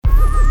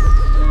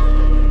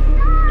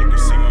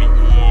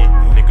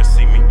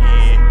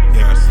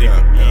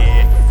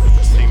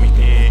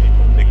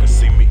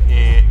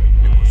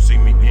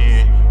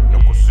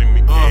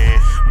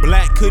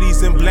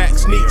Uggs and black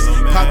sneaks.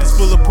 Pockets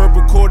full of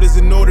purple quarters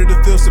in order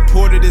to feel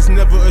supported. There's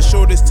never a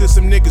shortage till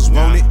some niggas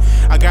want it.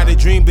 I got a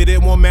dream, but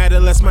it won't matter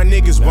unless my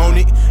niggas want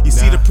it. You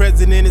see, the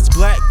president is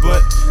black,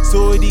 but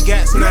so what he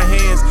got in our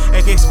hands.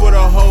 AKs for the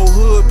whole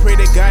hood, pray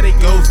to God it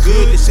goes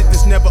good. The shit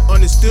that's never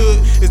understood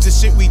is the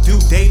shit we do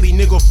daily.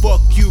 Nigga,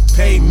 fuck you,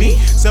 pay me.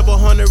 Several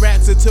hundred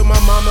racks until my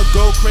mama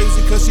go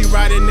crazy, cause she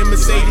riding in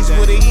Mercedes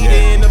with a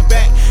heater in the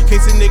back.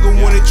 Case a nigga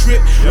wanna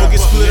trip, or get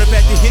split up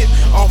at the hip,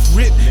 off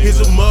rip. Here's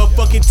a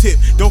motherfucking tip.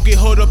 Don't get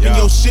hold up in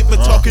your shit, but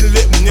talking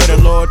lip, nigga.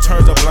 The Lord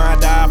turns a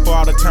blind eye for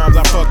all the times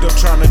I fucked up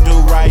trying to do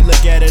right.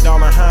 Look at it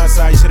all in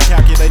hindsight, should've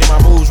calculated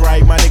my moves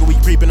right. My nigga, we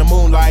creep in the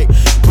moonlight.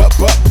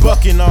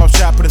 Bucking off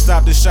shot, put us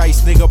out the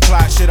shice. Nigga,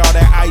 plot shit, all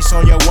that ice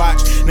on your watch.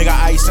 Nigga,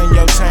 ice on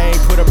your chain,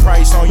 put a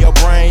price on your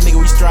brain. Nigga,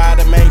 we strive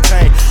to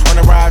maintain. On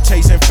the ride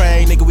chasing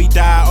fame, nigga, we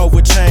die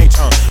over change.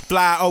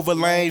 Fly over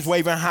lanes,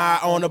 waving high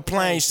on the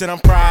plane. Shit, I'm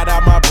pride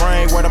out my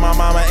brain. Word of my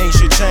mama ain't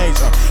shit change.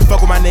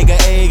 Fuck with my nigga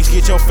eggs,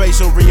 get your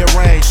facial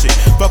rearranged. Shit.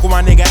 Fuck with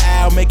my nigga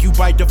Al, make you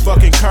bite the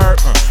fucking curb.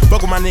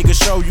 Fuck with my nigga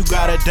Show, you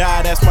gotta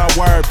die, that's my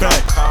word.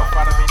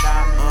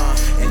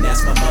 And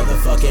that's my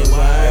motherfucking word.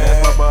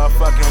 That's my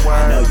motherfucking word.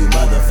 I know you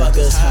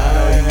motherfuckers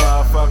hurt.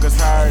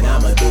 And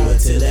I'ma do it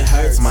till it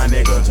hurts. My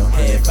nigga, jump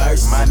head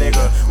first. My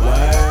nigga,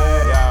 word.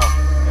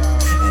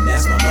 And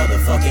that's my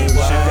motherfucking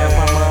word. That's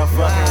my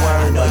motherfucking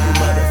word. I know you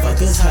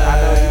motherfuckers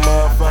hurt.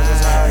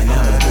 And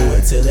I'ma do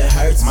it till it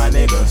hurts. My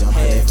nigga, jump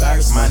head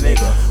first. My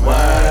nigga,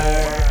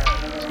 word.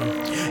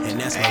 And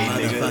that's my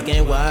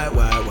motherfucking word.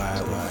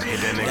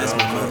 That's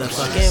my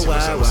motherfucking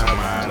word.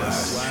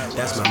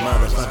 That's my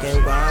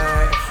motherfucking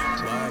word.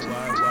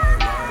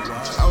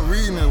 I was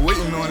reading and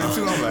waiting on it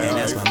too. I'm like, and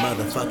that's my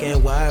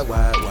motherfucking word.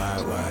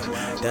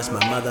 That's my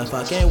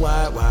motherfucking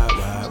word.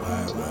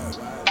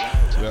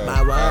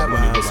 My word.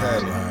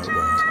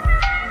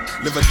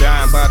 Live or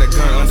dying by the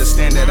gun,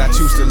 understand that I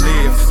choose to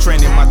live.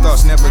 Training my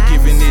thoughts, never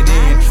giving it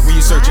in. When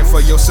you searching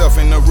for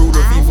yourself and the root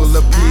of evil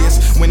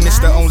appears. When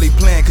it's the only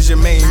plan, cause your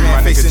main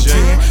man facing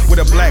 10. With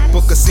a black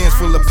book of sins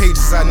full of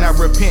pages, I now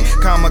repent.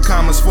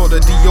 Commas for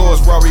the Dior's,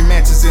 Rory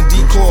Mansions and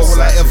decor.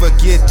 Will I ever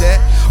get that?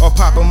 Or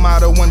pop a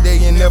motto one day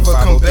and never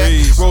come back?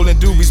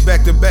 Rolling doobies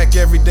back to back,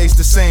 every day's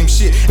the same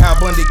shit. Al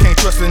Bundy can't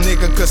trust a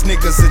nigga, cause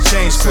niggas will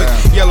change quick.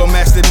 Yellow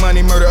mastered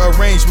money, murder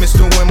arrangements,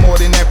 doing more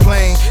than that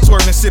plane.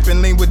 Swerving,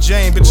 sipping, lean with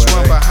Jane, bitch.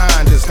 Run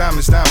behind us,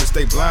 diamonds,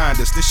 they blind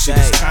us. This shit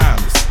is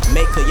timeless.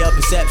 Make clear your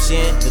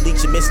perception,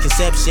 delete your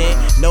misconception.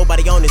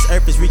 Nobody on this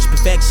earth has reached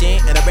perfection,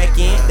 and I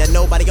reckon that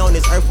nobody on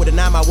this earth would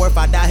deny my worth.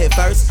 I die here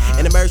first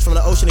and emerge from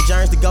the ocean of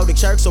germs to go to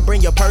church. So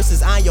bring your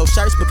purses, iron your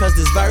shirts, because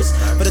this verse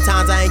for the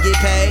times I ain't get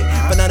paid.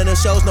 For none of them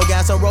shows, no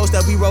gas on roads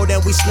that we rode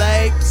and we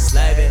slaved.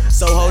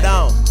 So hold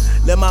on.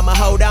 Lil' mama,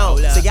 hold on.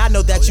 So y'all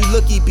know that you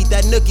looky, beat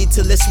that nookie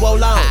till it's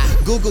swole on.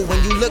 Google,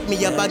 when you look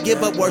me up, I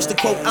give up words to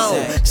quote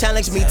on.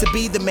 Challenge me to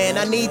be the man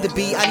I need to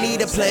be. I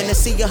need a plan to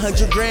see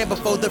 100 grand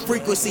before the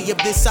frequency of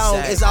this song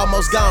is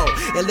almost gone.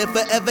 And live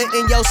forever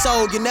in your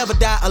soul, you never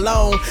die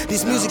alone.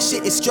 This music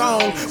shit is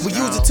strong, we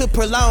use it to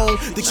prolong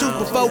the truth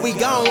before we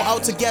gone. All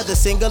together,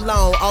 sing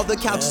along, all the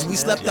couches we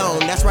slept on.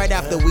 That's right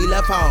after we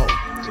left home.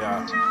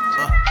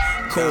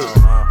 Cool.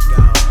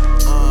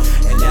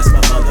 And that's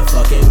my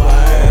motherfucking word.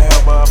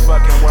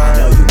 I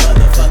know you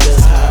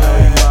motherfuckers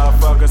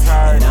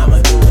hurt. And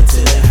I'ma do it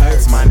till it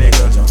hurts. My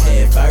nigga, jump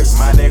head first.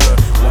 My nigga,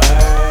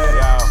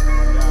 word.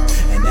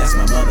 And that's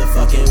my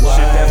motherfucking word.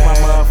 That's my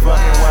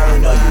motherfucking word. I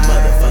know you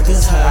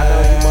motherfuckers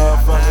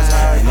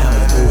hurt. And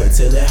I'ma do it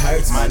till it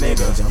hurts. My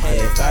nigga, jump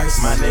head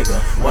first. My nigga,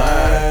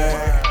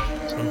 word.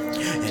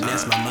 And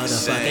that's my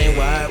motherfucking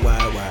word.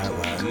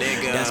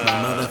 That's my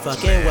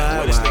motherfucking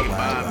word.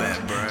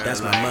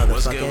 That's my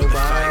motherfucking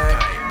word.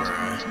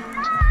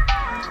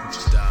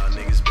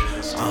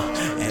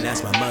 And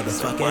that's my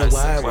motherfucking word.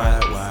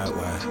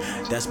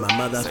 That's my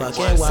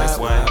motherfucking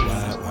word.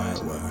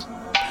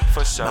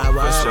 For sure,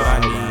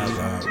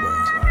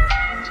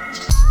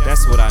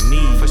 That's what I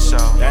need. For sure.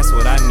 That's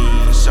what I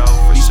need. For sure,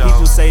 for These sure.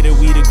 people say that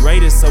we the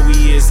greatest, so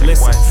we is.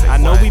 Listen, Say I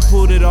know what? we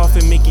pulled it off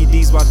in Mickey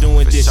D's while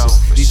doing For dishes. sure,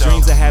 for These sure.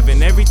 dreams of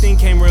having everything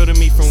came real to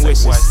me from Say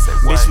wishes. what? Say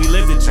what? Bitch, we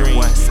live the Say dream.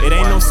 what? Say It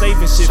ain't no what?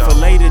 saving shit Sure. for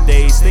later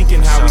days.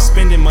 Thinking how we sure.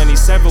 spending money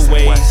several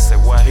Say what? ways. Say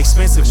what?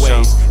 Expensive For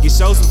ways. sure. Get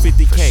shows for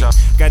 50K. For sure.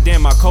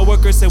 Goddamn, my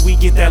coworker said we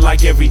get that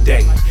like every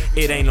day.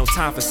 It ain't no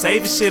time for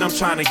saving shit, I'm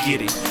trying to get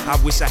it. I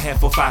wish I had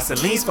 4, 5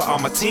 Celines for all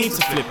my teams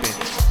to flip it.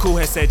 Cool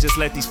had said just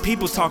let these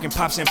people talk and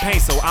pop champagne,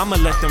 so I'ma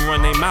let them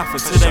run their mouth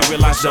until they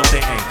realize though they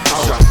ain't.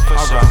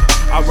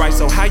 Alright,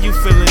 so how you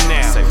feeling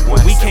now?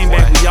 When we came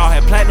back, we all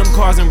had platinum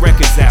cars and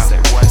records out.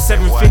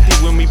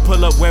 750 when we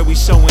pull up where we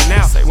showing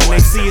out. When they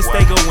see us,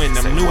 they go in.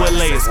 Them new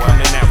LA is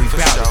coming out, we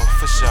bout it.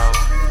 For sure.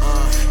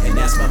 And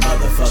that's my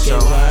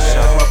motherfucking word.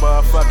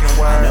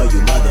 I know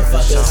you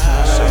motherfuckers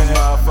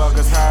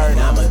hurt. And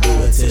I'ma do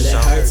it till it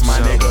hurts. My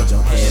nigga,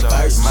 jump head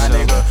first. My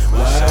nigga,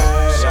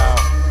 word.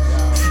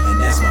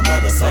 And that's my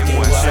motherfucking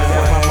word.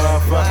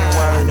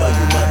 I know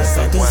you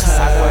motherfuckers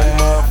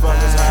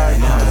hurt.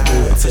 And I'ma do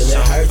it till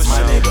it hurts.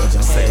 My nigga,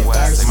 jump head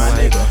first. My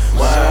nigga,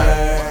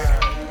 word.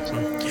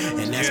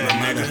 And that's my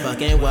motherfucking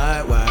motherfucking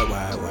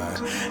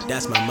word.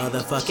 That's my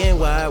motherfucking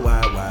word.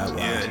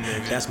 Yeah,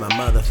 nigga. That's my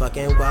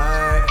motherfucking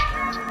word.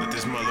 With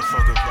this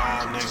motherfucking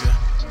vibe, nigga.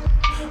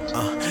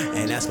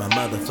 And that's my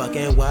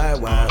motherfucking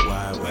word.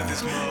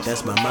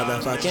 That's my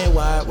motherfucking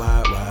word.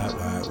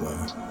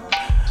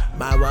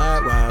 My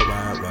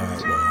word.